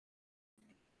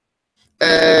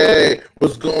Hey,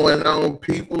 what's going on,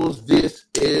 peoples? This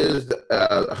is the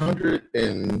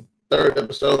 103rd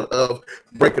episode of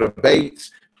Breaking the Baits.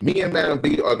 Me and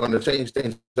MademB are going to change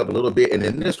things up a little bit, and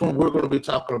in this one, we're going to be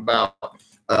talking about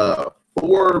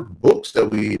 4 books that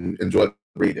we enjoy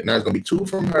reading. Now, there's going to be 2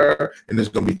 from her, and there's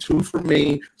going to be 2 from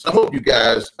me. So I hope you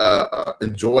guys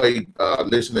enjoy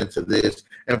listening to this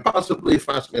and possibly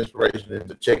find some inspiration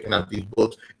into checking out these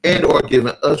books and or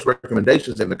giving us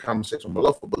recommendations in the comment section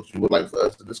below for books you would like for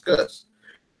us to discuss.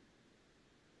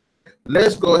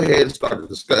 Let's go ahead and start the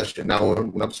discussion. Now,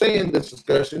 when I'm saying this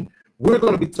discussion, we're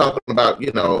going to be talking about,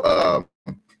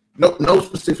 no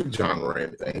specific genre or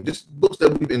anything, just books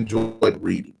that we've enjoyed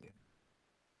reading.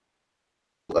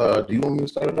 Do you want me to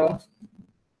start it off?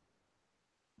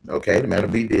 Okay, the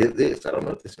MademB did this. I don't know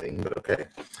what this means, but okay.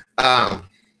 All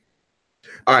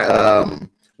right.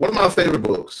 One of my favorite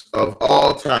books of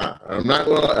all time. I'm not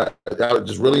gonna. I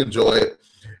just really enjoy it.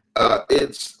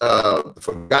 It's The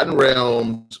Forgotten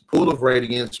Realms, Pool of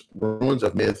Radiance, Ruins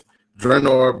of Myth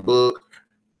Drannor book.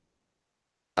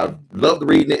 I loved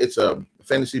reading it. It's a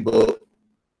fantasy book,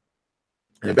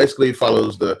 and it basically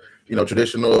follows the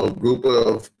traditional group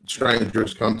of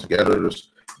strangers come together to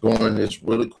go on this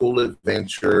really cool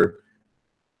adventure,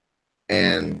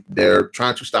 and they're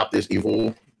trying to stop this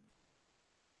evil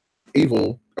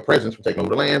presence from taking over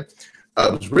the land.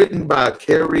 It was written by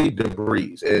Carrie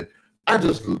Bebris, and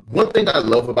one thing I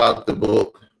love about the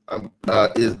book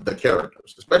is the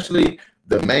characters, especially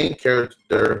the main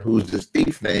character, who's this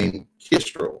thief named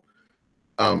Kestrel,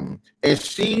 and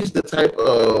she's the type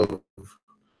of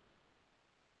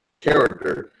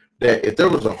character that if there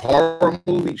was a horror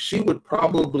movie, she would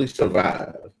probably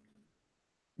survive,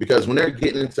 because when they're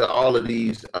getting into all of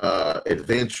these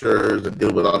adventures and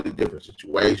dealing with all these different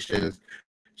situations,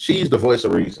 she's the voice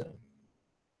of reason.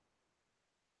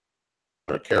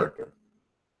 Her character.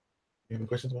 You have any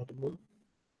questions about the book?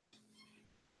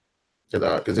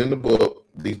 Because in the book,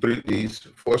 these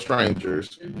 4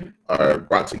 strangers are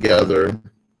brought together,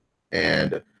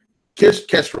 and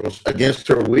Kestrel, against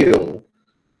her will,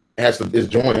 it has to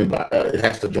join.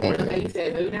 Okay, you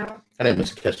said who now? Her name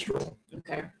is Kestrel.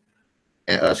 Okay.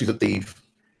 And she's a thief,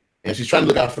 and she's trying to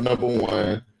look out for number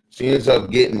 1. She ends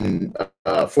up getting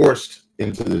forced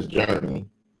into this journey,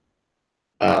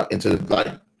 into like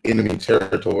enemy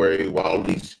territory, while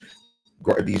these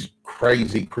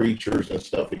crazy creatures and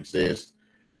stuff exist.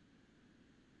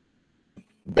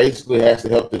 Basically, has to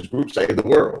help this group save the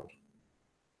world.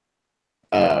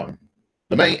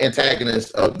 The main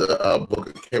antagonist of the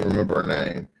book, I can't remember her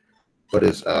name, but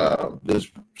it's this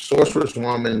sorceress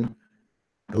woman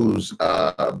who's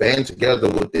band together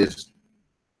with this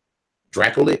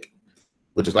Dracolic,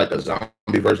 which is like a zombie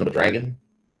version of a dragon.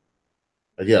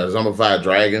 Yeah, a zombified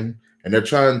dragon. And they're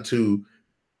trying to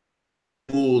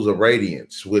Pools of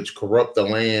Radiance, which corrupt the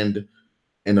land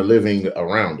and the living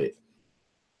around it.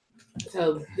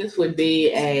 So this would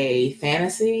be a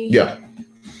fantasy? Yeah.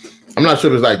 I'm not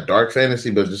sure if it's like dark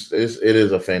fantasy, but it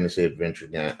is a fantasy adventure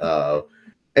game. And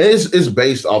it's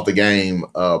based off the game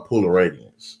Pool of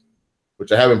Radiance,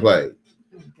 which I haven't played.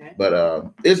 Okay.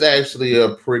 But it's actually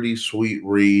a pretty sweet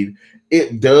read.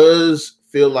 It does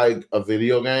feel like a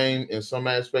video game in some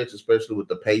aspects, especially with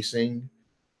the pacing.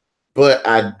 But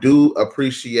I do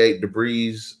appreciate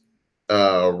Bebris'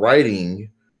 writing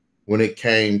when it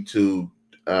came to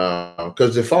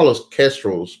because it follows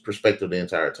Kestrel's perspective the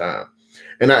entire time,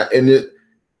 and it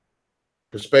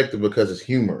perspective because it's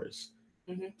humorous.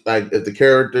 Like if the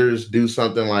characters do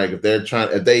something, like if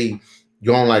they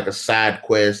go on like a side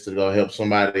quest to go help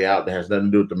somebody out that has nothing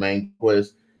to do with the main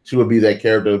quest, she would be that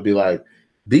character would be like,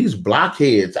 these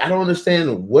blockheads, I don't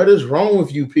understand what is wrong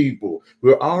with you people.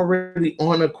 We're already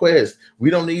on a quest.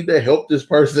 We don't need to help this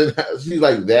person. She's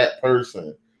like that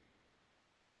person.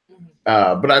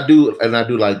 But I do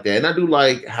like that. And I do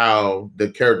like how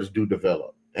the characters do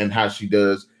develop and how she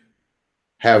does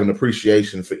have an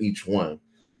appreciation for each one.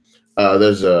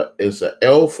 It's an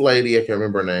elf lady, I can't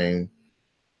remember her name,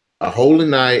 a holy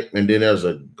knight, and then there's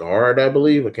a guard, I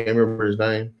believe. I can't remember his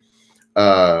name.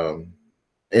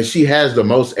 And she has the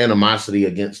most animosity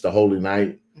against the holy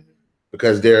knight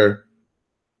because they're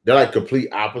like complete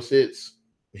opposites.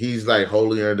 He's like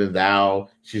holier than thou.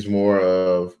 She's more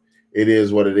of it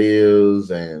is what it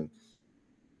is, and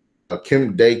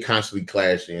they constantly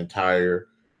clash the entire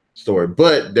story.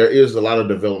 But there is a lot of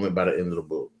development by the end of the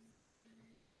book.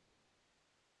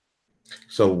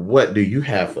 So what do you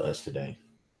have for us today?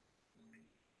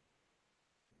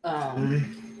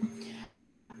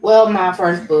 Well, my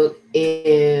first book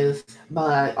is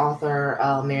by author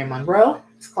Mary Monroe.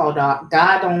 It's called God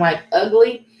Don't Like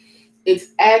Ugly. It's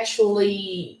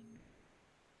actually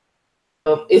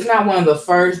it's not one of the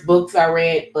first books I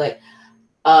read, but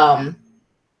my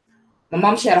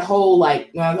mom, she had a whole, like,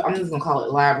 I'm just gonna call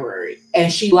it library,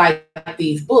 and she liked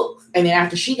these books. And then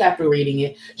after she got through reading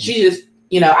it, she just,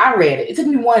 I read it. It took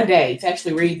me one day to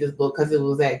actually read this book because it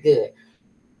was that good.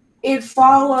 It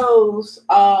follows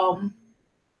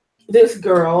this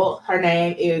girl. Her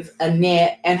name is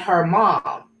Annette, and her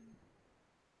mom.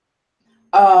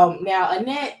 Now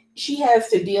Annette, she has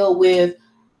to deal with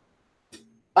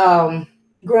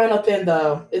growing up in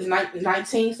the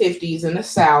 1950s in the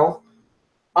South.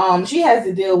 She has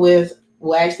to deal with,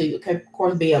 well, actually, of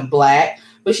course, being black,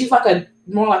 but she's like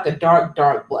more like a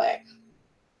dark black.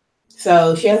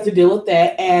 So she has to deal with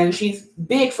that, and she's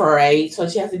big for her age, so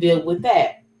she has to deal with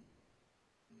that.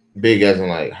 Big as in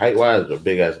like height wise, or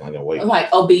big as in like a weight?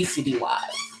 Like obesity wise.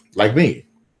 Like me.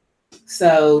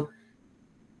 So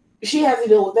she has to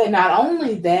deal with that. Not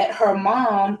only that, her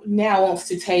mom now wants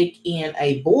to take in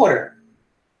a boarder,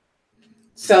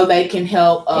 so they can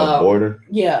help. A boarder?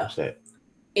 Yeah. What's that?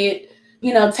 It,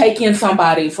 take in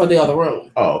somebody for the other room.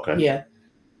 Oh, okay. Yeah.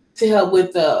 To help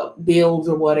with the bills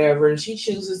or whatever. And she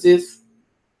chooses this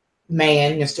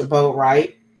man, Mr.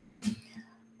 Boatwright.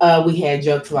 We had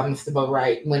jokes about Mr.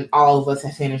 Boatwright when all of us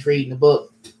had finished reading the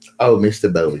book. Oh,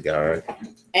 Mr. Beauregard.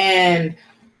 And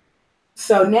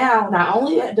so now, not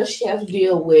only does she have to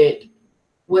deal with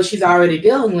what she's already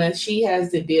dealing with, she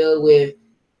has to deal with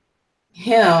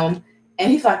him.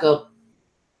 And he's like a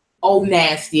old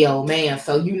nasty old man.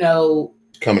 So,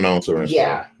 coming on to her.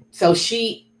 Yeah. So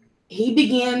he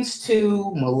begins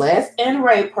to molest and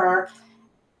rape her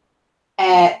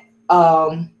at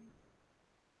was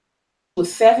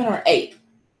 7 or 8.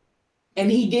 And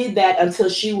he did that until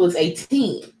she was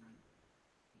 18.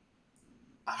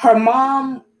 Her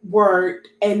mom worked,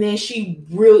 and then she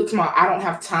really, I don't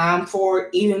have time for it.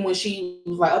 Even when she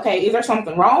was like, okay, is there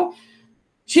something wrong?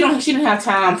 She didn't have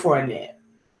time for Annette.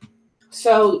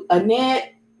 So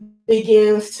Annette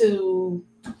begins to,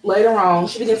 later on,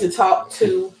 she begins to talk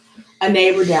to a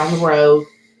neighbor down the road.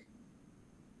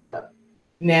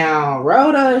 Now,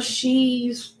 Rhoda,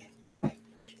 she's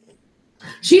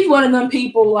one of them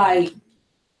people like,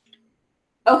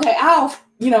 okay,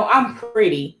 I'm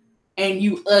pretty and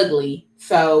you ugly,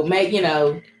 so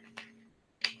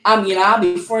I'll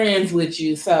be friends with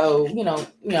you. So you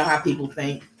know how people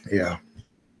think. Yeah.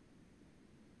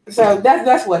 So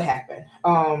that's what happened.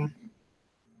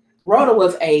 Rhoda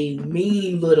was a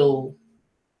mean little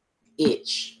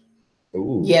itch.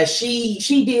 Ooh. Yeah,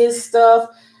 she did stuff.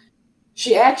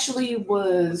 She actually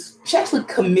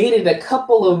committed a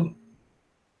couple of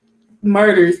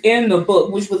murders in the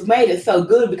book, which was made it so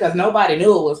good because nobody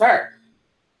knew it was her.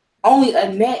 Only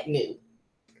Annette knew.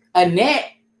 Annette,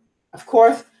 of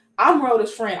course, I'm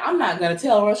Rhoda's friend. I'm not gonna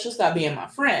tell her she'll stop being my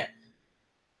friend.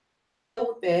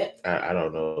 With that, I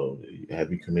don't know.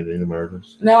 Have you committed any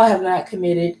murders? No, I have not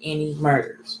committed any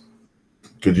murders.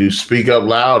 Could you speak up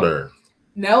louder?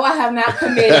 No, I have not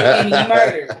committed any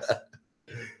murders.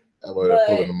 I'm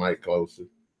pulling the mic closer.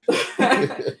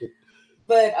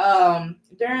 But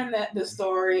during the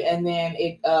story, and then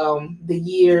the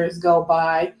years go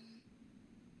by,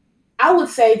 I would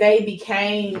say they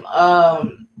became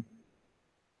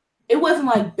it wasn't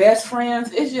like best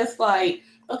friends. It's just like,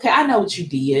 okay, I know what you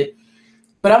did,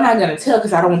 but I'm not gonna tell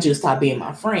because I don't want you to stop being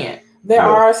my friend. There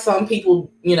are some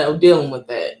people, dealing with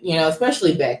that,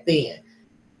 especially back then.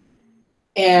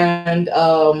 And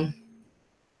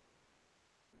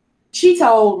she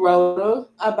told Rhoda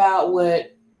about what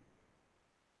she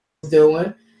was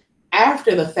doing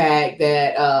after the fact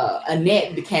that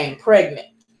Annette became pregnant.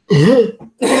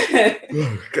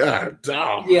 God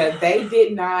damn. Yeah, they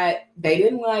didn't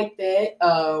like that.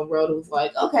 Rhoda was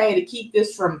like, okay, to keep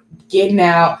this from getting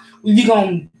out, you're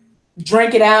gonna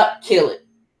drink it out, kill it.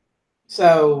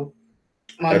 So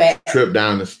my bad. Trip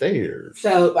down the stairs.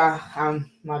 So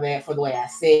my bad for the way I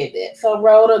said that. So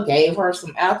Rhoda gave her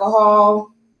some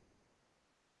alcohol,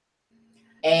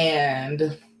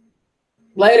 and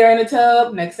later in the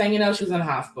tub, next thing you know, she was in the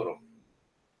hospital.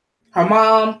 Her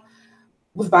mom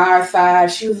was by her side.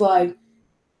 She was like,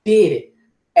 did it.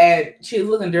 And she was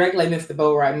looking directly at Mr.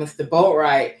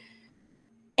 Boatwright.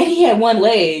 And he had one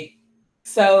leg.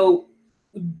 So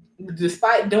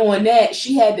despite doing that,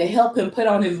 she had to help him put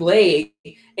on his leg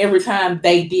every time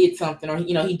they did something, or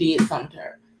he did something to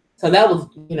her. So that was,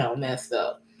 messed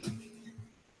up.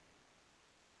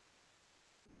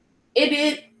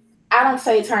 I don't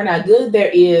say it turned out good.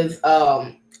 There is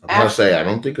I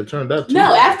don't think it turned out too No,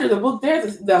 good. after the book,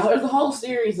 there's a whole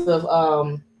series of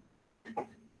don't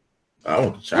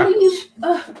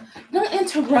don't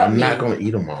interrupt I'm me. not gonna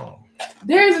eat them all.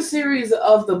 There's a series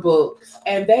of the books,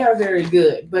 and they are very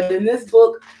good. But in this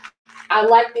book, I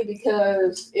liked it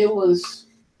because it was,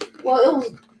 of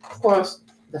course,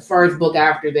 the first book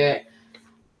after that.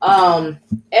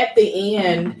 At the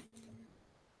end,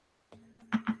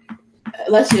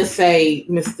 let's just say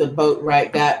Mr.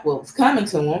 Boatwright got what was coming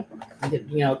to him.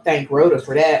 You know, thank Rhoda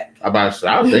for that. I was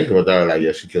thinking about that, like,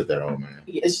 yeah, she killed that old man.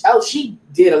 Oh, she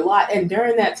did a lot. And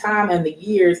during that time and the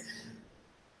years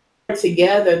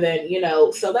together, then, you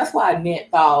know, so that's why Annette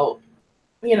thought,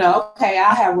 you know, okay,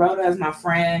 I'll have Rhoda as my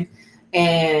friend,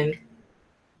 and,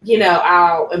 you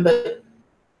know, but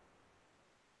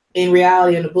in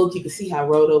reality, in the book, you can see how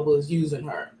Rhoda was using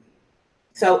her.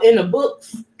 So in the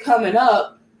books coming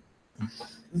up,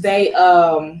 they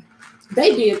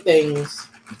did things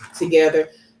together.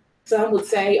 Some would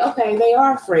say, okay, they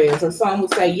are friends, or some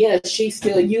would say, yes, she's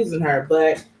still using her.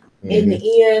 But in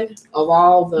the end of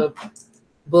all the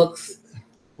books,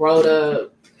 Rhoda,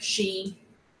 she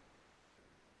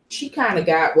kind of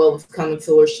got what was coming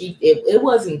to her. It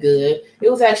wasn't good. It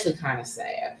was actually kind of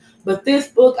sad. But this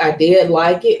book, I did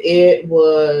like it. It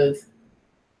was,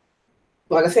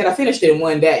 like I said, I finished it in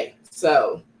one day.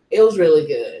 So it was really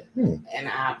good. And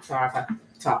I'm sorry if I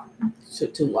talked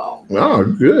too long. No,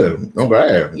 good. No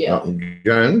bad. Yeah.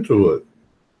 Got into it.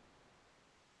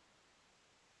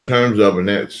 In terms of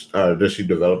Annette, does she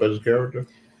develop as a character?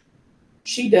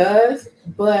 She does,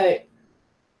 but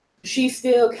she's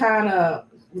still kind of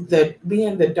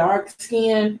being the dark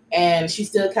skin, and she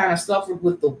still kind of suffered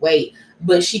with the weight.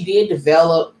 But she did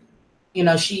develop. You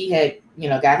know, she had, you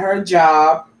know, got her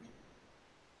job.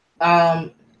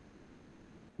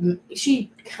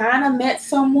 She kind of met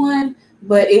someone,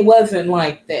 but it wasn't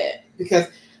like that, because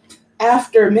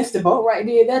after Mr. Boatwright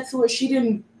did, that's where she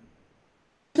didn't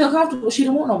feel comfortable. She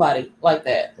didn't want nobody like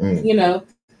that, you know.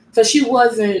 So she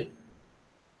wasn't.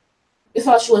 It's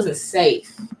like she wasn't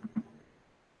safe.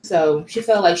 So she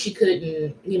felt like she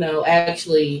couldn't, you know,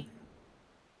 actually,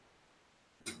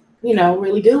 you know,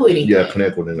 really do anything. Yeah,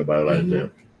 connect with anybody like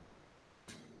that.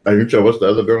 Like, you tell, what's the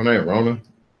other girl name?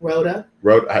 Rhoda.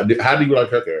 How do you like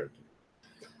her character?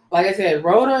 Like I said,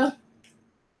 Rhoda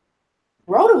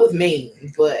was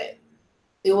mean, but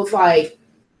it was like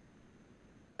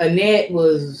Annette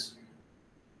was.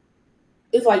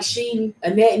 It's like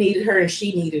Annette needed her, and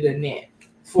she needed Annette.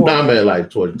 I mean, like,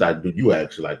 towards that, do you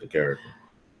actually like the character?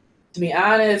 To be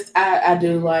honest, I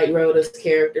do like Rhoda's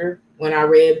character. When I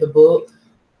read the book,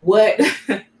 what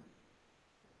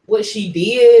she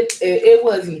did, it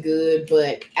wasn't good.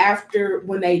 But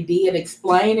when they did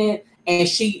explain it, and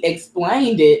she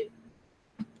explained it,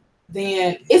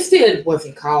 then it still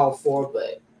wasn't called for.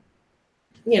 But,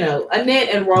 you know, Annette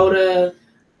and Rhoda,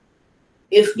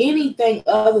 if anything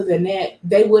other than that,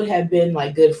 they would have been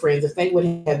like good friends. If they would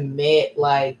have met,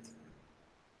 like,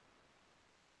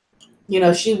 you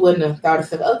know, she wouldn't have thought of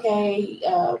stuff. Okay,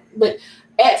 but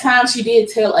at times she did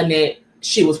tell Annette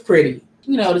she was pretty,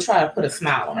 you know, to try to put a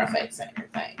smile on her face and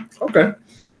everything. Okay,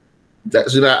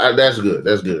 that's good.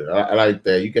 That's good. I like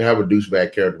that. You can have a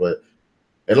douchebag character, but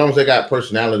as long as they got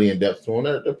personality and depth to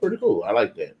them, they're pretty cool. I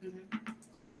like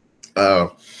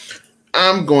that.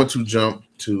 I'm going to jump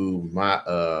to my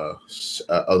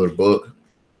other book.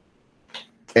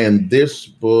 And this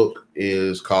book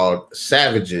is called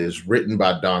Savages, written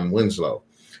by Don Winslow.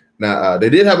 Now, they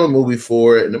did have a movie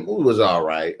for it, and the movie was all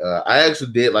right. I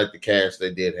actually did like the cast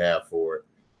they did have for it.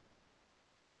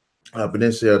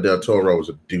 Benicio del Toro was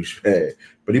a douchebag,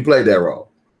 but he played that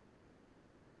role.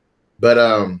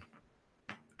 But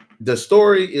the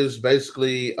story is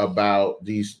basically about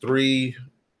these three,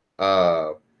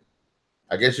 I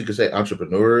guess you could say,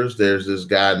 entrepreneurs. There's this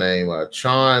guy named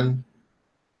Chon.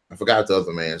 I forgot the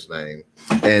other man's name.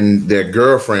 And their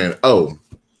girlfriend. Oh,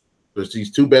 there's these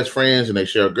two best friends, and they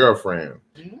share a girlfriend.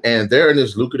 And they're in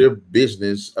this lucrative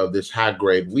business of this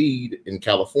high-grade weed in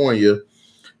California,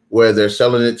 where they're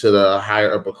selling it to the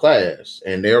higher upper class.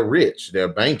 And they're rich. They're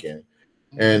banking.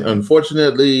 And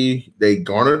unfortunately, they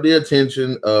garnered the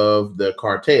attention of the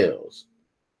cartels.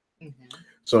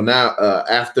 So now,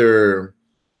 after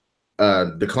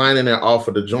declining their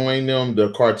offer to join them,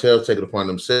 the cartels take it upon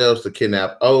themselves to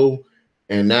kidnap O.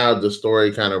 And now the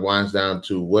story kind of winds down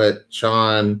to what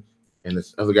Chon and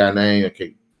this other guy named, I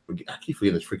keep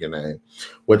forgetting his freaking name,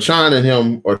 what Chon and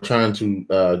him are trying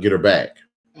to get her back.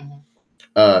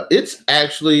 It's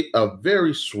actually a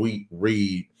very sweet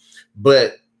read,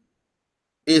 but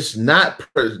it's not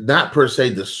per se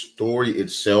the story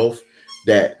itself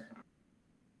that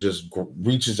just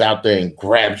reaches out there and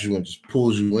grabs you and just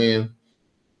pulls you in.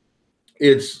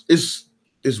 It's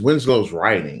Winslow's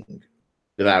writing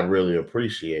that I really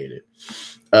appreciated.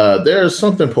 There's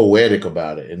something poetic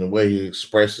about it in the way he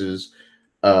expresses,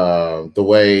 the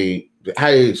way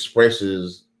how he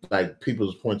expresses like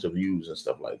people's points of views and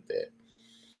stuff like that.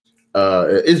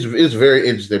 It's very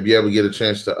interesting. If you ever get a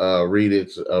chance to read it,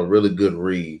 it's a really good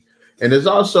read, and it's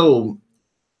also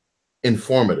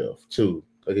informative too.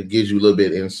 Like it gives you a little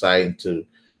bit of insight into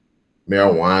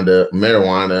marijuana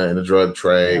and the drug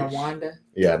trade. Marijuana.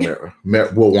 Yeah,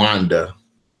 Rwanda.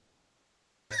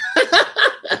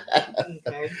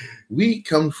 Okay. We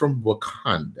come from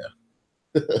Wakanda.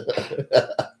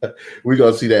 We're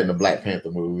gonna see that in the Black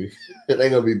Panther movie. They're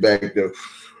gonna be back there.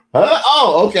 Huh?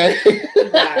 Oh, okay.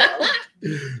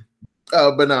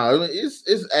 Wow. But no,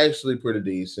 it's actually pretty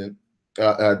decent.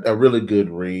 A really good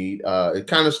read. It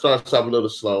kind of starts off a little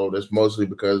slow. That's mostly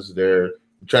because they're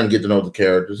trying to get to know the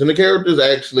characters, and the characters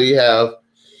actually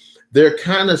they're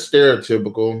kind of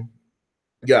stereotypical.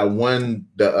 You got one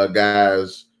the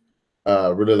guy's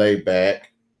really laid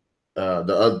back.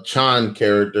 The other Chan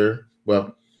character,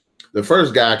 well, the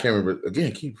first guy I can't remember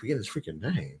again. Keep forgetting his freaking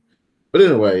name. But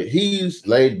anyway, he's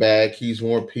laid back. He's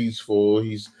more peaceful.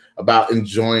 He's about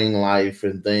enjoying life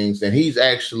and things, and he's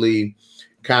actually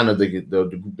kind of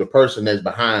the person that's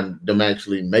behind them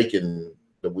actually making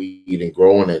the weed and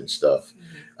growing it and stuff.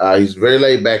 He's very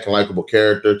laid back and likable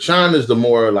character. Chan is the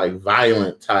more like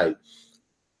violent type.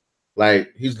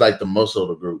 Like he's like the muscle of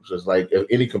the group. So it's like if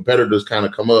any competitors kind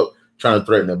of come up trying to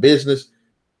threaten their business,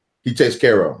 he takes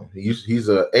care of them. He's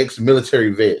an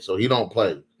ex-military vet, so he don't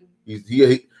play.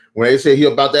 He when they say he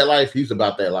about that life, he's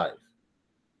about that life.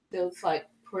 It's like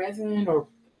present, or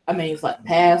I mean, it's like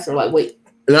past, or like wait.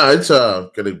 No, it's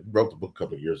because they wrote the book a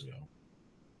couple of years ago.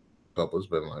 It's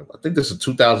been like I think this is a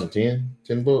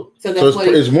 2010 book. So that's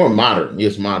it's more modern.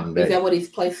 Yes, modern day. Is that what he's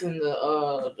placing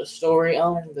the story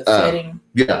on, the setting?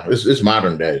 Yeah, it's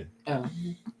modern day. Oh.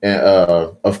 And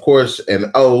of course,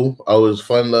 and O is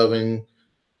fun loving.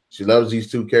 She loves these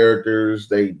two characters.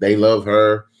 They love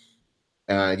her.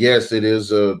 Yes, it is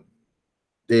that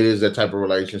type of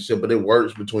relationship, but it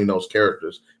works between those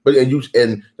characters. But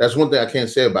and that's one thing I can't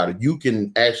say about it. You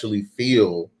can actually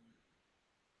feel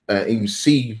and you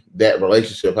see that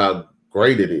relationship, how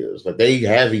great it is. Like they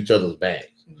have each other's backs.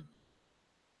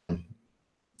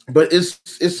 But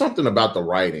it's something about the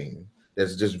writing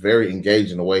that's just very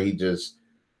engaging. The way he just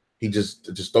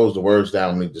throws the words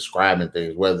down when he's describing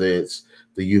things, whether it's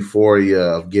the euphoria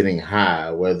of getting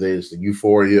high, whether it's the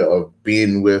euphoria of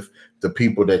being with the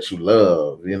people that you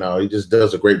love. You know, he just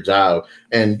does a great job.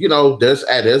 And you know, there's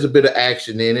a bit of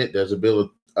action in it. There's a bit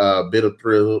of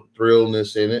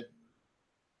thrillness in it,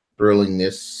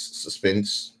 thrillingness,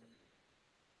 suspense,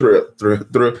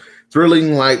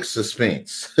 thrilling like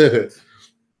suspense.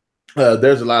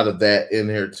 There's a lot of that in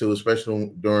here too,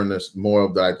 especially during this more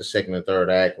of the second and third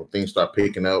act when things start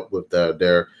picking up with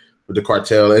the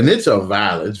cartel, and it's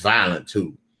violent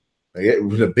too. Like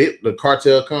the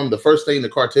cartel come, the first thing the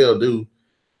cartel do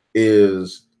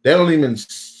is they don't even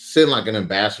send like an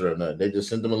ambassador or nothing. They just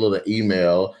send them a little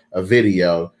email, a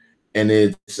video, and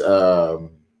it's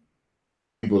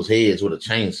people's heads with a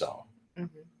chainsaw.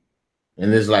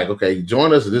 And it's like, okay,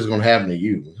 join us, or this is gonna happen to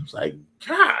you. It's like,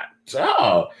 God.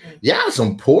 Oh, yeah,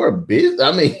 some poor business.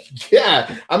 I mean,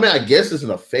 yeah. I mean, I guess it's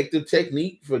an effective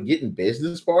technique for getting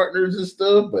business partners and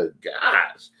stuff, but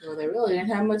gosh. Well, they really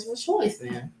didn't have much of a choice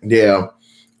then. Yeah.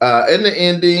 And the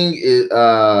ending is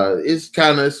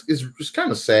kind of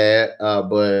sad,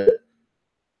 but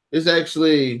it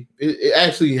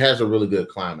actually has a really good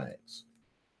climax.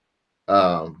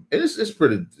 And it's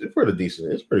pretty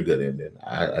decent. It's a pretty good ending,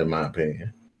 in my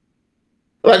opinion.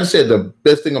 Like I said, the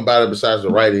best thing about it, besides the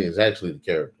writing, is actually the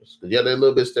characters. Yeah, they're a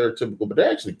little bit stereotypical, but they're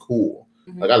actually cool.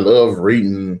 Like I love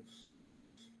reading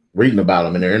about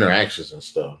them and their interactions and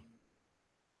stuff.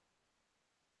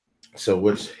 So,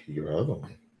 what's your other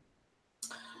one?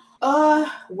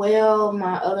 Well,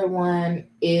 my other one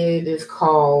is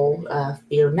called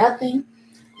 "Fear Nothing"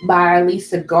 by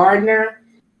Lisa Gardner.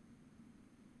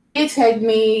 It took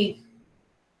me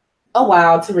a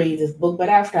while to read this book, but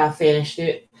after I finished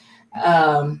it,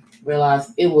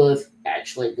 realized it was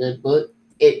actually a good book.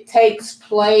 It takes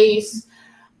place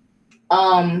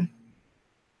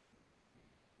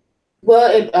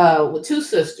with two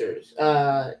sisters.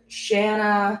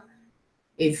 Shanna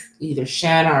is either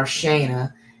Shanna or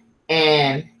Shayna,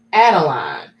 and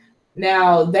Adeline.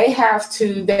 Now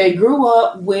they grew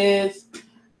up with,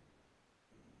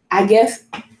 I guess,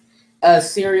 a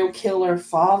serial killer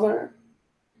father.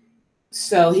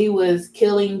 So he was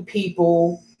killing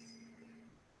people,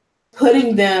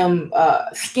 putting them,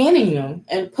 skinning them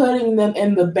and putting them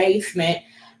in the basement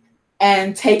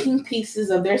and taking pieces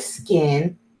of their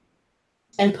skin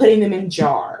and putting them in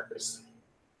jars.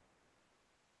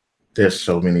 There's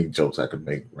so many jokes I could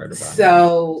make right about it.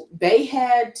 So they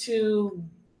had to,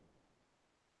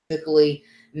 basically,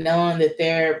 knowing that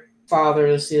their father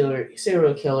is a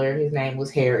serial killer, his name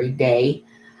was Harry Day.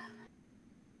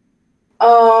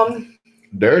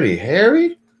 Dirty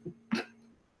Harry?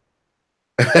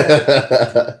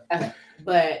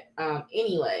 But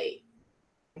anyway,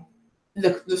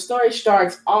 the story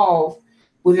starts off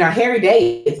with, now Harry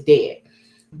Day is dead,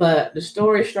 but the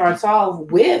story starts off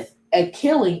with a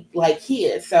killing like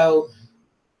his. So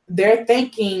they're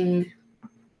thinking,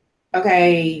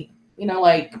 okay,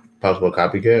 like possible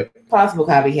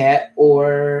copycat,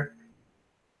 or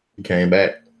he came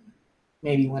back,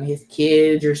 maybe one of his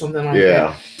kids or something like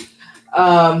that.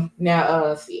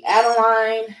 Now see,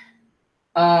 Adeline,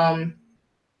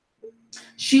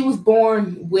 she was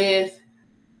born with,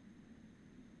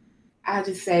 I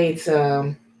just say it's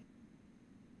an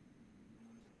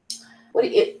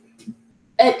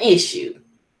issue.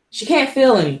 She can't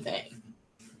feel anything.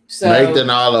 So make them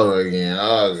all over again.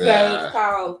 Oh god. So it's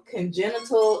called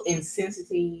congenital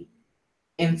insensitivity.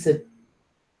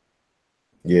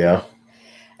 Yeah.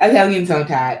 I'm getting tongue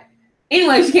tied.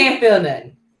 Anyway, she can't feel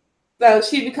nothing. So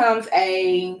she becomes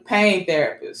a pain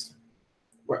therapist.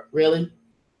 Really?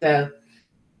 So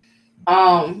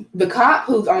the cop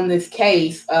who's on this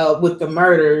case with the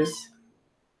murders,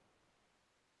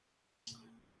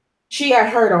 she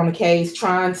got hurt on the case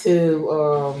trying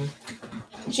to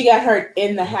she got hurt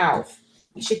in the house.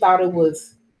 She thought it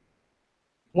was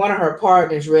one of her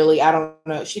partners, really. I don't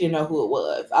know. She didn't know who it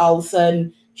was. All of a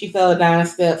sudden, she fell down the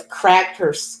steps, cracked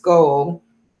her skull,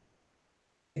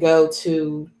 go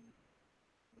to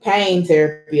pain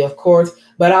therapy, of course.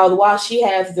 But all the while, she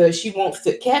wants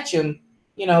to catch him,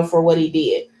 for what he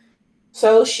did.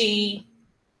 So she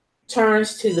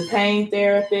turns to the pain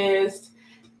therapist,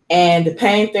 and the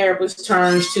pain therapist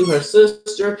turns to her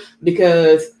sister,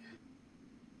 because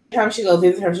every time she goes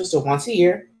visit her sister once a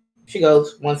year,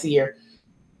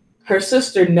 her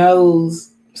sister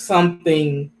knows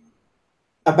something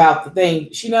about the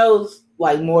thing. She knows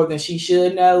like more than she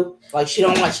should know. Like she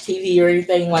don't watch TV or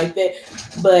anything like that.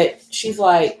 But she's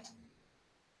like,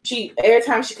 every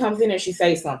time she comes in there, she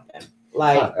says something.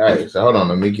 Like, all right, so hold on,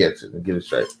 let me get it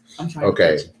straight. I'm trying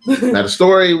okay. To now the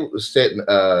story was set.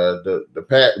 The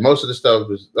past, most of the stuff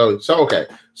was okay.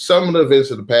 Some of the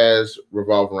events of the past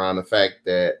revolve around the fact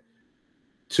that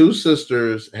two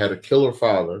sisters had a killer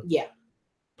father. Yeah.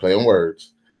 Play on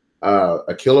words.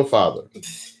 A killer father.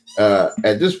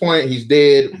 At this point, he's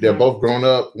dead. Mm-hmm. They're both grown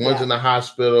up. One's in the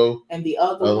hospital, and the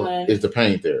other one is the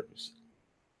pain therapist.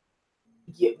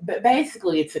 Yeah, but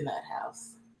basically, it's a nut house.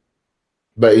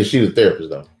 But is she the therapist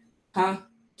though? Huh?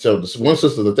 So one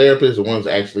sister's the therapist, the one's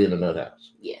actually in the nut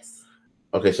house. Yes.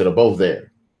 Okay, so they're both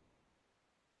there.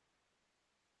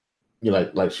 You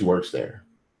like she works there.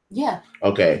 Yeah.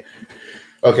 Okay.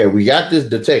 We got this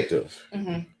detective.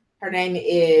 Mm-hmm. Her name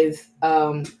is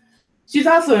she's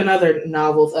also in other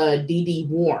novels. D.D.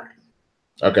 Warren.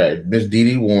 Okay, Miss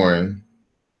D.D. Warren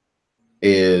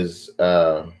is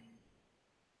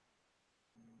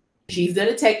she's the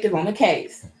detective on the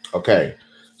case. Okay,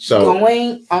 so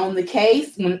going on the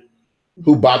case when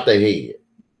who bopped their head?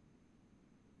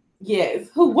 Yes.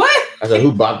 Who? What? I said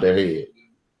who bopped their head?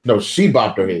 No, she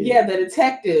bopped her head. Yeah, the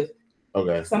detective.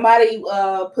 Okay. Somebody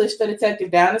pushed the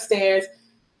detective down the stairs,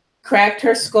 cracked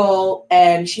her skull,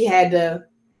 and she had to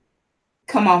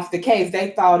come off the case. They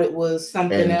thought it was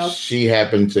something else. She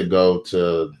happened to go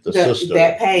to the sister,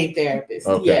 that pain therapist.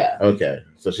 Okay. Yeah. Okay.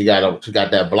 So she got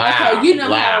that blah. Okay, you know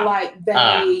blah. how like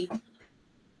they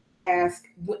ask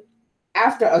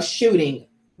after a shooting,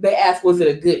 they ask, was it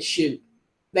a good shoot?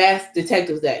 They ask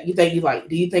detectives that. Do you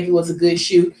think it was a good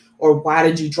shoot, or why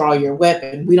did you draw your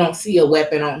weapon? We don't see a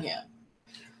weapon on him.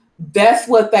 That's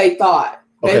what they thought.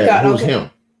 They thought, who's him?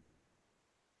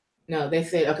 No, they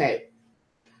said, okay,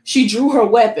 she drew her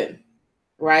weapon,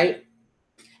 right?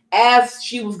 As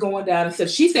she was going down and stuff,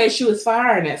 she said she was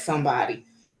firing at somebody.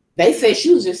 They said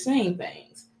she was just saying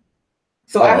things.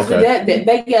 So after that,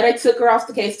 they took her off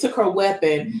the case, took her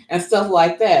weapon and stuff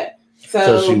like that.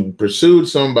 So she pursued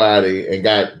somebody and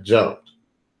got jumped.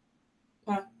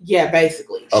 Yeah,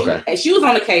 basically. She was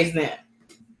on the case then.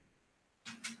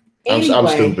 Anyway, I'm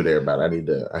stupid there, but I need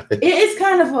to. It's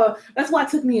kind of that's why it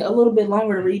took me a little bit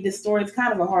longer to read this story. It's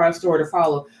kind of a hard story to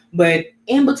follow. But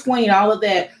in between all of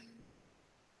that,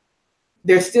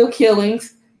 there's still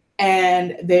killings,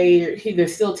 and they're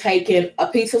still taking a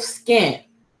piece of skin.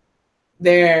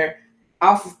 They're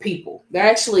off of people. They're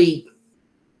actually,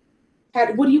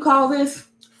 what do you call this?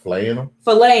 Filleting them?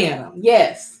 Filleting them,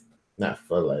 yes. Not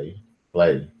fillet.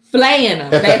 Flay. Flaying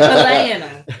them. They filleting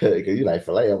them. Because you like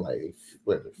fillet. I'm like,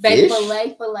 what, They fish?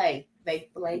 fillet. They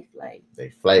flay. They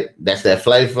flay. That's that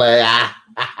flay.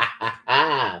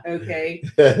 Okay.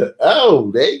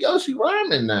 Oh, there you go. She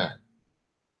rhyming now.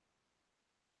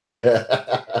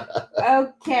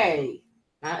 Okay.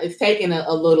 It's taking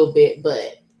a little bit,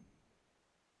 but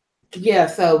yeah,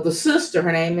 so the sister,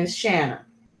 her name is Shanna.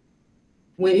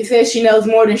 When he says she knows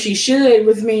more than she should,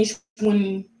 which means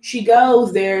when she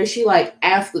goes there, she like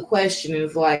asks the question and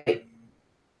is like,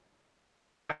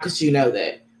 how could you know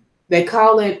that? They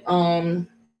call it, I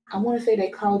want to say they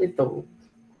called it the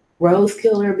Rose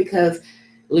Killer because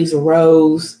Lisa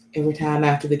Rose every time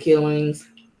after the killings.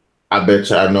 I bet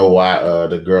you I know why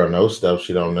the girl knows stuff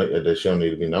she don't know that she don't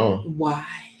need to be known. Why?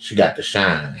 She got the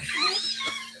shine.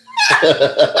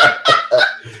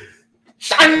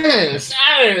 Shine.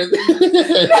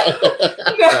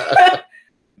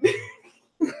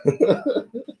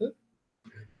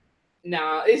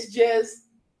 No, it's just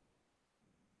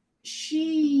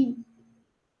she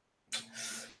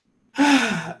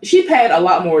paid a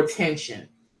lot more attention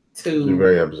She's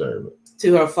very observant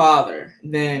to her father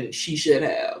than she should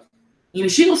have. You know,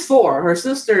 she was 4. Her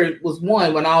sister was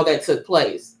 1 when all that took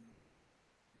place.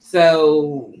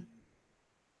 So,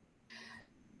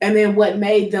 and then what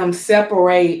made them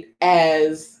separate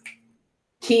as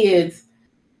kids,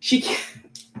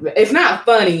 it's not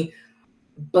funny,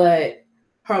 but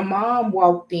her mom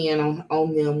walked in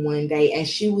on them one day and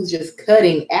she was just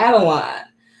cutting Adeline.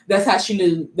 That's how she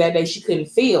knew that day she couldn't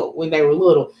feel when they were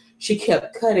little. She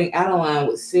kept cutting Adeline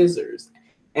with scissors.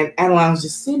 And Adeline was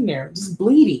just sitting there, just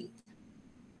bleeding.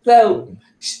 So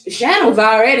Shannon was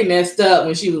already messed up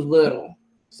when she was little.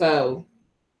 So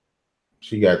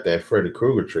she got that Freddy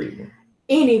Krueger treatment.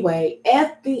 Anyway,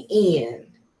 at the end,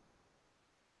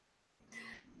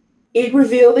 it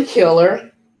revealed the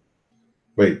killer.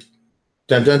 Wait.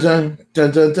 Dun dun dun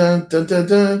dun dun dun dun dun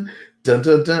dun dun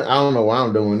dun dun. I don't know why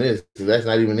I'm doing this because that's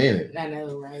not even in it. I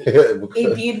know, right?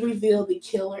 It did reveal the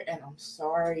killer, and I'm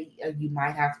sorry, you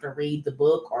might have to read the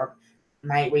book or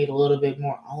might read a little bit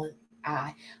more on it.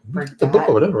 I forgot. The book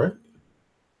over there, right?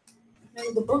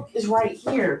 No, the book is right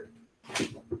here.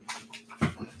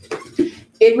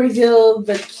 It revealed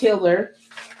the killer.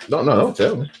 No, don't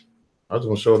tell me. I was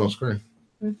going to show it on screen.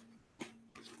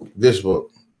 This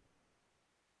book.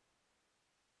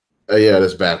 Yeah,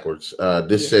 that's backwards.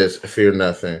 This says "Fear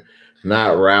Nothing,"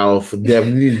 not Ralph.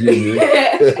 Anyway,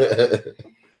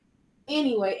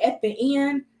 at the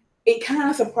end, it kind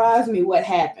of surprised me what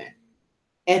happened.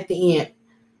 At the end,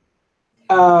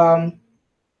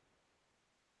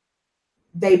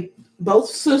 they both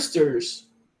sisters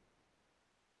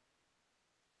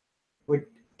were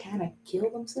kind of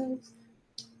killed themselves.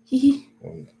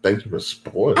 Thank you for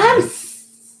spoiling.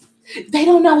 They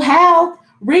don't know how.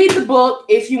 Read the book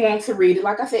if you want to read it.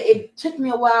 Like I said, it took me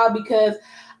a while because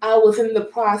I was in the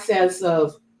process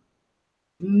of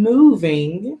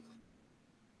moving.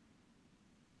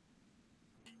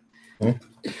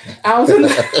 I was in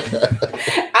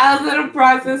the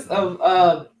process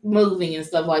of moving and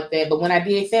stuff like that. But when I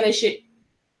did finish it,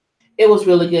 it was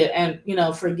really good. And,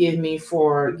 forgive me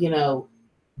for,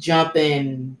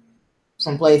 jumping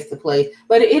from place to place.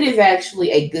 But it is actually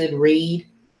a good read.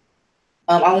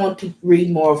 I want to read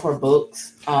more of her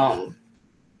books.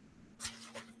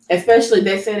 Especially,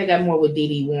 they say they got more with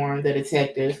D.D. Warren, the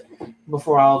detective,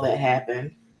 before all that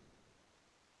happened.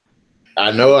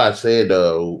 I know I said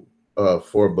 4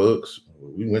 books.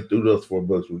 We went through those 4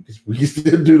 books. We can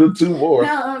still do the 2 more.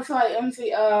 No, I'm sorry. Let me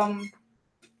see. Well,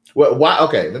 why?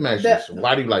 Okay, let me ask you this.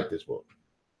 Why do you like this book?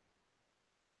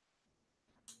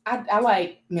 I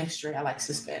like mystery. I like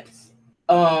suspense.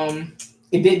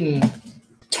 It didn't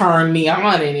turn me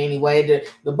on in any way.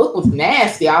 The book was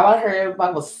nasty. All I heard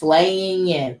about was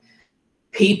slaying and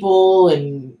people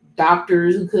and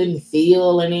doctors who couldn't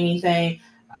feel and anything.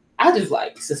 I just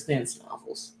like suspense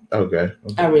novels. Okay.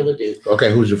 I really do.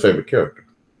 Okay, who's your favorite character?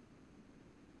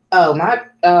 Oh,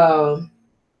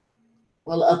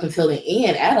 well, up until the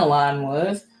end, Adeline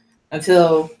was.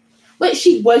 What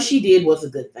she did was a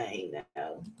good thing.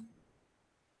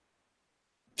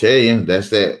 Tell you, that's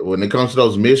that. When it comes to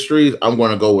those mysteries, I'm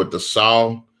going to go with the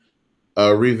Saw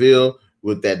reveal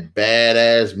with that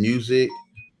badass music.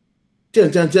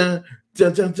 Dun dun dun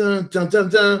dun dun dun dun dun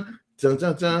dun dun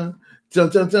dun dun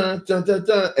dun dun dun dun dun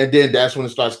dun, and then that's when it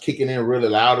starts kicking in really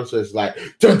louder. So it's like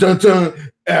dun dun dun.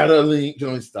 Adeline,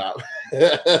 don't stop.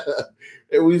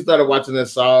 And we started watching that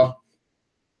Saw,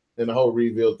 and the whole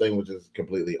reveal thing was just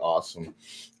completely awesome.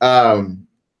 Do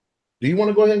you want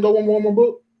to go ahead and go one more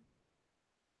book?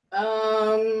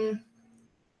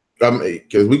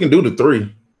 Because we can do the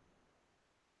 3.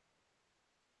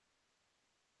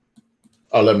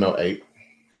 Oh, let me know 8.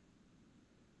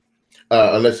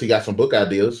 Unless he got some book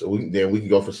ideas, then we can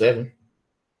go for 7.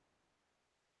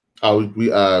 Oh, we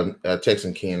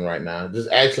texting Ken right now. Just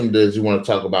ask him, does he want to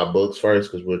talk about books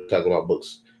first? Because we're talking about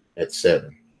books at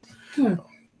 7.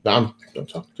 I'm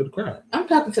talking to the crowd. I'm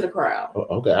talking to the crowd. Oh,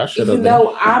 okay, I should have. Even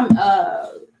though I'm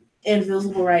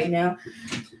invisible right now,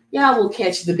 y'all will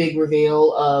catch the big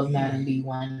reveal of MademB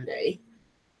one day.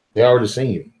 They already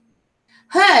seen you.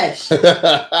 Hush.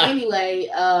 Anyway,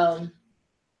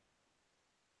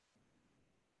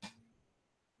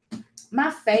 my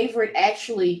favorite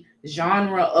actually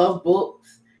genre of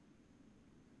books,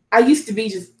 I used to be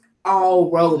just all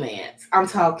romance. I'm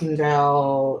talking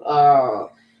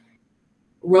about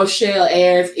Rochelle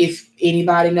Ayers. If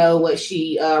anybody know what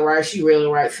she writes, she really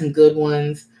writes some good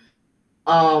ones.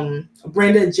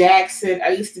 Brenda Jackson,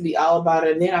 I used to be all about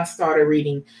it. And then I started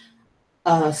reading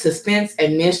suspense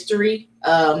and mystery.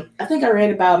 I think I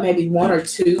read about maybe 1 or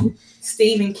 2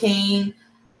 Stephen King.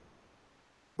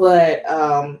 But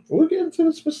we're getting to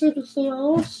the specifics of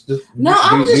yours. No,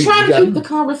 I'm just trying to keep the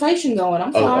conversation going.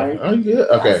 I'm sorry. Oh, yeah.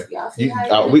 Okay.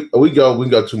 We can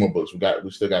go 2 more books. We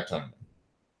still got time.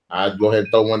 I'll go ahead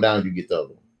and throw one down. You get the other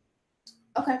one.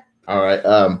 Okay. All right.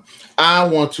 I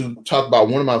want to talk about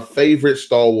one of my favorite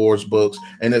Star Wars books,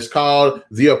 and it's called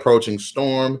The Approaching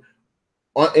Storm.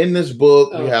 In this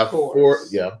book, we have 4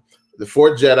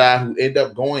 Jedi who end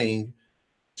up going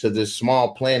to this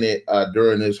small planet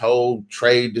during this whole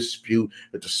trade dispute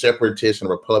with the Separatists and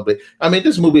the Republic. I mean,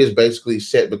 this movie is basically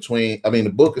set between,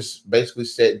 the book is basically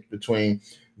set between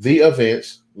the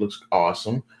events, looks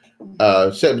awesome,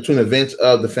 set between events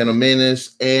of the Phantom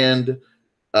Menace and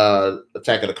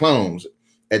Attack of the Clones.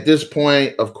 At this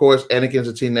point, of course, Anakin's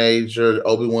a teenager.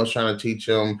 Obi-Wan's trying to teach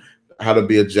him how to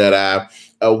be a Jedi.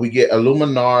 We get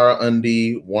Illuminara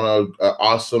Undie, one of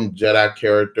awesome Jedi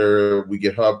character. We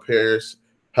get her apprentice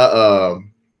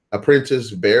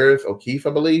Bareth O'Keefe, I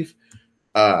believe.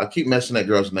 I keep messing that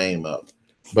girl's name up,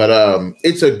 but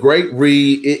it's a great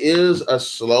read. It is a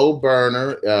slow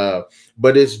burner,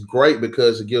 but it's great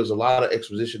because it gives a lot of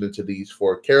exposition into these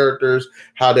 4 characters,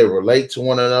 how they relate to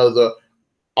one another.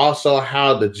 Also,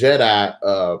 how the Jedi.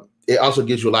 It also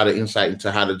gives you a lot of insight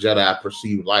into how the Jedi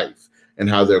perceive life and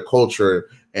how their culture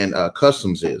and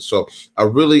customs is. So I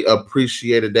really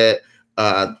appreciated that.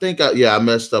 I think I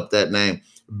messed up that name.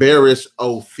 Barris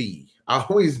O'Fee. I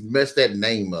always mess that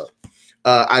name up.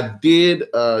 I did.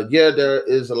 There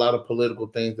is a lot of political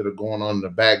things that are going on in the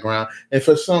background. And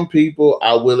for some people,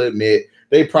 I will admit,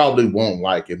 they probably won't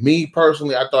like it. Me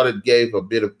personally, I thought it gave a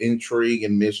bit of intrigue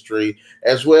and mystery,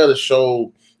 as well as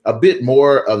showed a bit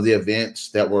more of the events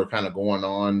that were kind of going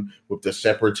on with the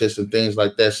Separatists and things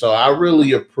like that. So I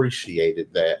really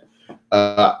appreciated that.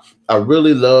 I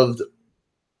really loved,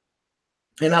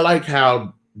 and I like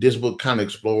how this book kind of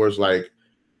explores like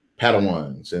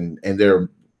Padawans and their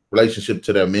relationship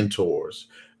to their mentors.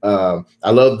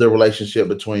 I love the relationship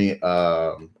between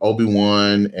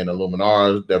Obi-Wan and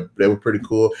Illuminara. They were pretty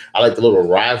cool. I like the little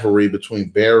rivalry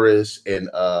between Barriss and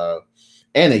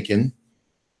Anakin.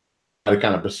 I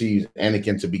kind of perceives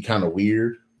Anakin to be kind of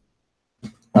weird.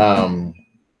 But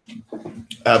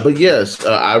yes,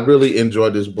 I really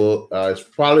enjoyed this book.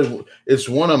 It's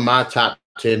one of my top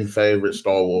 10 favorite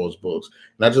Star Wars books,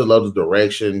 and I just love the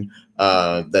direction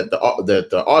that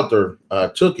the author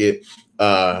took it.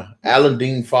 Alan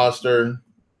Dean Foster,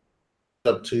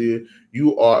 up to you.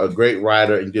 You are a great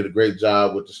writer and did a great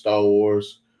job with the Star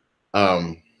Wars.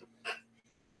 I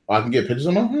can get pictures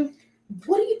of my.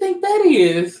 What do you think that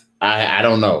is? I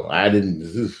don't know. I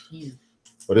didn't.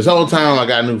 But this whole time I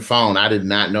got a new phone, I did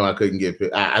not know I couldn't get.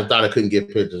 I thought I couldn't get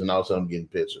pictures, and all of a sudden I'm getting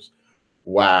pictures.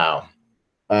 Wow.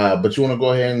 But you want to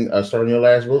go ahead and start on your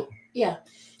last book? Yeah.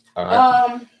 All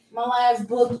right. My last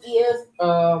book is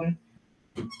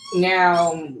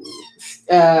now,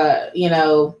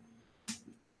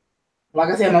 like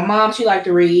I said, my mom, she liked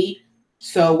to read.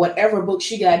 So whatever book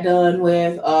she got done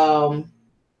with,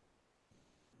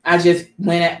 I just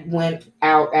went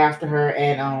out after her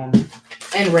and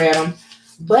read them.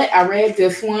 But I read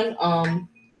this one.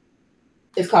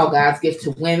 It's called God's Gift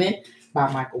to Women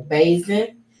by Michael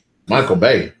Baisden. Michael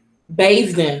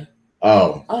Baisden.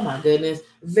 Oh my goodness.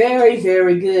 Very,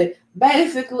 very good.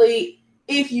 Basically,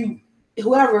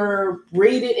 whoever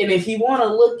read it, and if you want to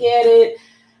look at it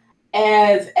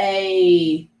as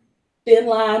a thin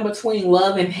line between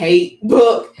love and hate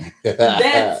book,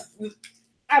 that's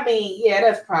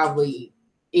probably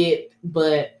it.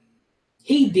 But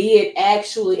he did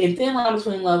actually, in Thin Line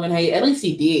Between Love and Hate, at least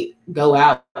he did go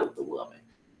out with the woman.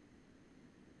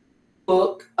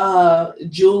 Book,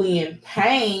 Julian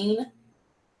Payne,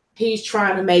 he's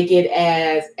trying to make it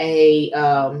as a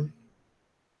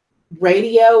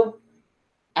radio,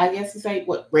 I guess to say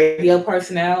what radio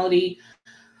personality.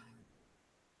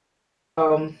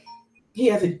 He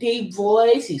has a deep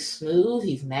voice, he's smooth,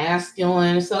 he's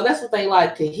masculine, so that's what they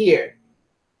like to hear.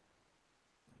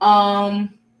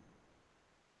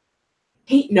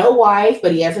 He no wife,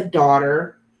 but he has a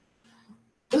daughter.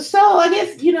 So I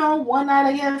guess, one night,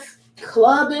 I guess,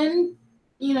 clubbing,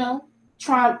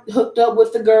 hooked up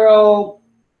with the girl,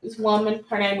 this woman,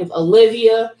 her name was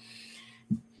Olivia.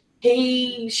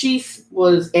 She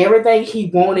was everything he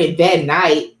wanted that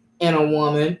night in a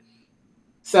woman.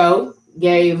 So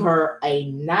gave her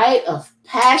a night of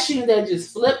passion that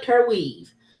just flipped her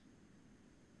weave.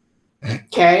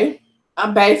 Okay.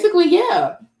 Basically,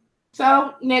 yeah.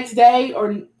 So next day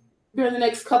or during the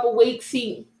next couple weeks,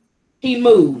 he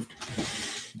moved.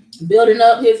 Building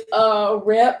up his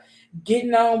rep,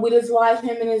 getting on with his life,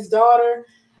 him and his daughter.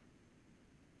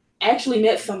 Actually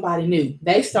met somebody new.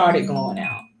 They started going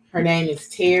out. Her name is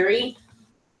Terry.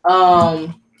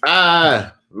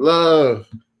 I love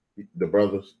the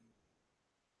brothers.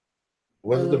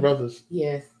 Was it the brothers?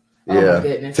 Yes. Yeah. Oh my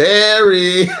goodness.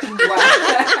 Terry.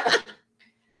 Wow.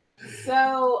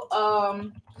 So,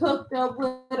 hooked up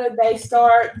with her. They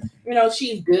start,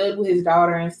 she's good with his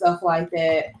daughter and stuff like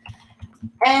that.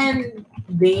 And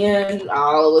then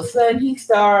all of a sudden he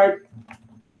started,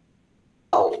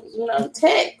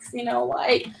 text,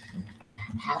 like,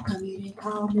 how come you didn't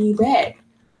call me back?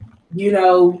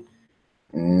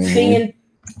 Seeing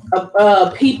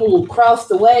people across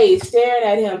the way staring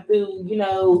at him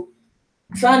through,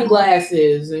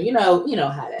 sunglasses, and you know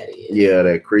how that is. Yeah,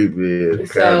 that creepy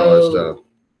paranoid stuff.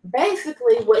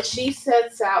 Basically, what she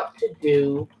sets out to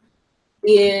do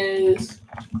is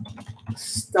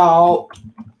stalk,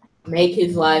 make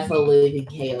his life a living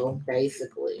hell,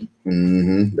 basically.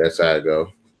 That's how it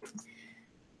go.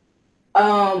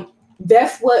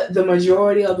 That's what the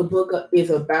majority of the book is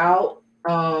about.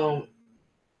 And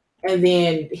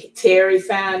then Terry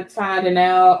finding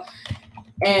out,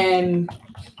 and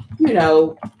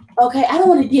okay, I don't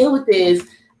want to deal with this,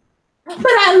 but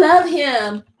I love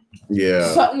him.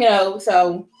 Yeah.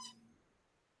 So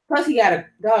plus he got a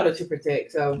daughter to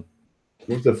protect. So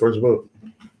what's the first book?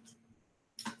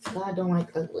 God Don't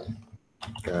Like Ugly.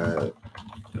 God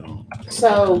don't.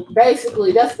 So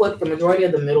basically, that's what the majority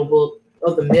of the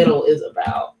middle is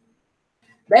about.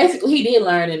 Basically, he did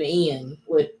learn in the end,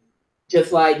 with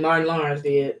just like Martin Lawrence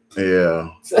did. Yeah,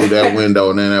 through that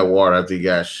window and in that water after he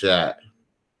got shot.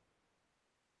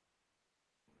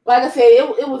 Like I said,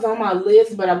 it was on my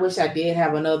list, but I wish I did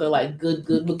have another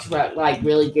good book to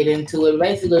really get into it.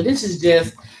 Basically, this is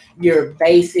just your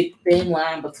basic thin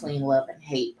line between love and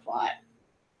hate plot.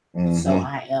 So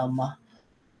I am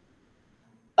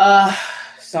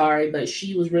sorry, but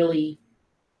she was really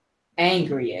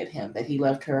angry at him that he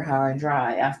left her high and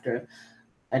dry after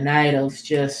a night of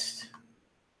just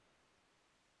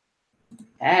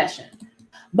passion.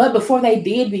 But before they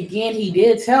did begin, he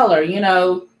did tell her,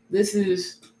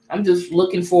 I'm just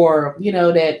looking for,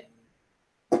 that.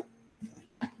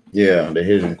 Yeah, the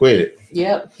hit and quit it.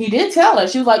 Yep, he did tell her.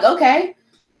 She was like, okay.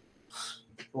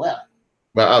 Well.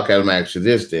 But okay, let me ask you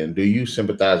this then. Do you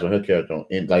sympathize with her character?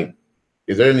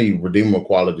 Is there any redeemable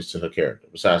qualities to her character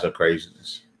besides her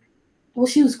craziness? Well,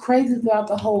 she was crazy throughout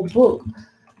the whole book.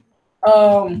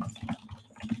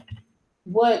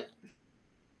 What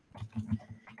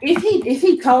if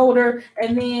he told her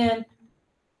and then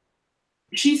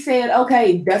she said,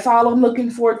 okay, that's all I'm looking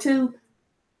for too?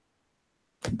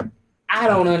 I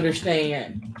don't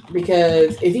understand,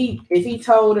 because if he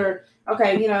told her,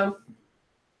 okay,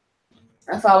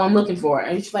 that's all I'm looking for,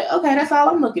 and she's like, okay, that's all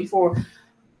I'm looking for.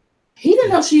 He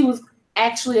didn't know she was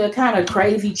actually a kind of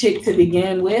crazy chick to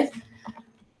begin with,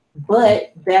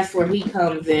 but that's where he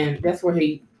comes in. That's where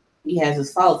he has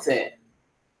his faults at.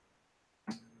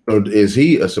 So is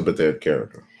he a sympathetic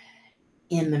character?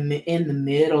 In the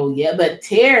middle, yeah. But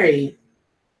Terry,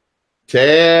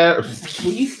 will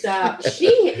you stop?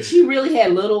 She really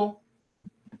had little.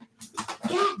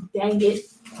 God dang it!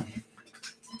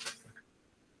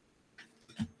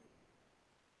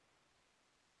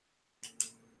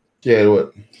 Yeah,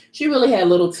 what? She really had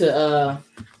little to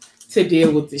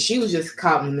deal with it. She was just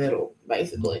caught in the middle,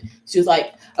 basically. She was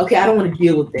like, okay, I don't want to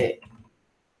deal with that,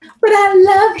 but I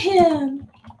love him.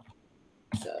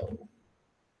 So,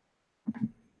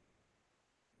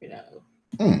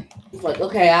 it's like,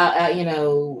 okay, I you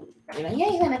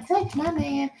ain't gonna touch my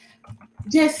man.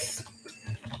 Just,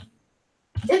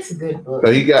 it's a good book.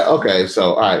 So he got, okay,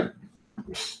 so all right.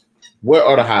 What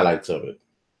are the highlights of it?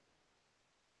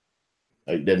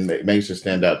 Like that makes it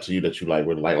stand out to you that you like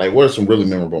really like what are some really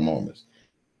memorable moments?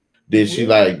 Did she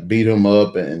like beat him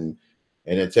up and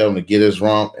then tell him to get his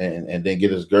rump and then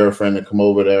get his girlfriend to come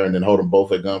over there and then hold them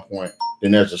both at gunpoint?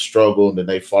 Then there's a struggle and then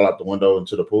they fall out the window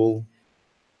into the pool.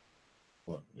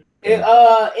 In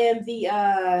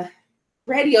the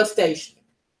radio station,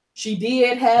 she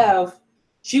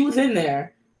was in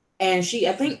there, and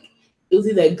I think it was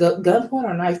either gunpoint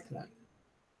or knife point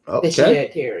that she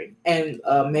had Carrie, and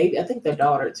maybe I think their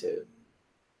daughter too.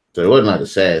 So it wasn't like a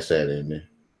sad ending.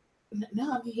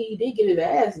 No, I mean he did get his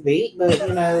ass beat, but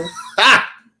you know,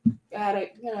 got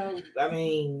it. You know, I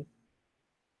mean,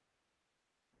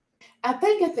 I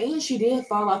think at the end she did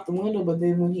fall out the window, but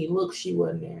then when he looked, she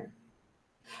wasn't there.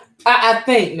 I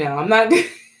think now. I'm not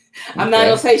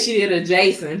gonna say she did a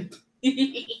Jason.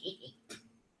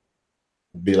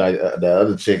 Be like the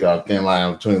other chick off Thin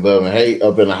Line between love and hate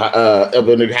up in the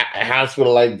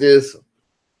hospital like this.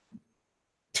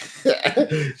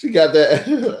 She got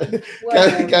that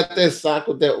got that sock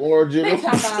with that orange in it.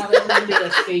 They did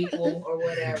a sequel or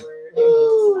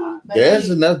whatever. There's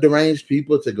enough deranged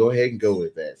people to go ahead and go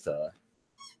with that. So,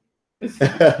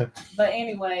 but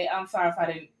anyway, I'm sorry if I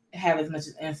didn't have as much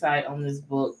insight on this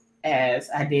book as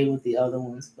I did with the other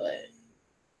ones, but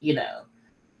you know,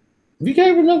 you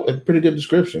gave a pretty good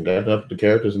description. Got up the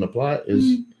characters and the plot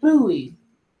is really.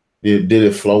 Did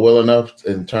it flow well enough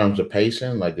in terms of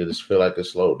pacing? Like, did it feel like it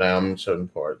slowed down in certain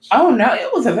parts? Oh no,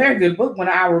 it was a very good book. When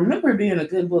I remember being a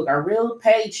good book, a real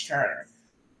page turner.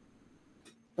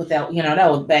 But that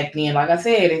was back then. Like I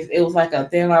said, it was like a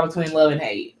thin line between love and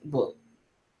hate book.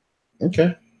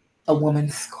 Okay. A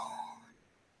woman's scorn.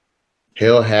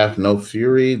 Hell hath no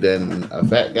fury than a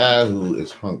fat guy who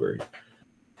is hungry.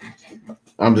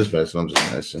 I'm just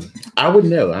messing. I would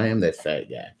know. I am that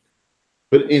fat guy.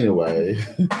 But anyway,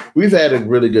 we've had a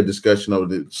really good discussion over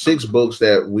the 6 books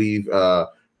that we've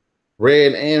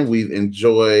read and we've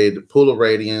enjoyed. Pool of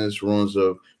Radiance, Ruins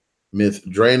of Myth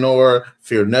Drannor,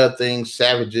 Fear Nothing,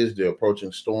 Savages, The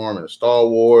Approaching Storm, and Star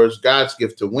Wars, God's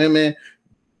Gift to Women,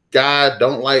 God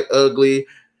Don't Like Ugly.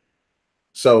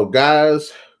 So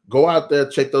guys, go out there,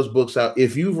 check those books out.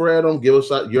 If you've read them, give us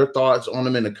your thoughts on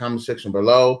them in the comment section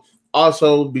below.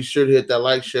 Also, be sure to hit that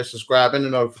like, share, subscribe, and the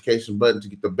notification button to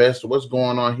get the best of what's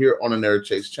going on here on the Narik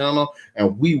Chase channel.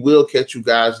 And we will catch you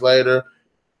guys later.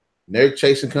 Narik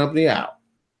Chase and Company out.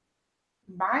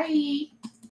 Bye.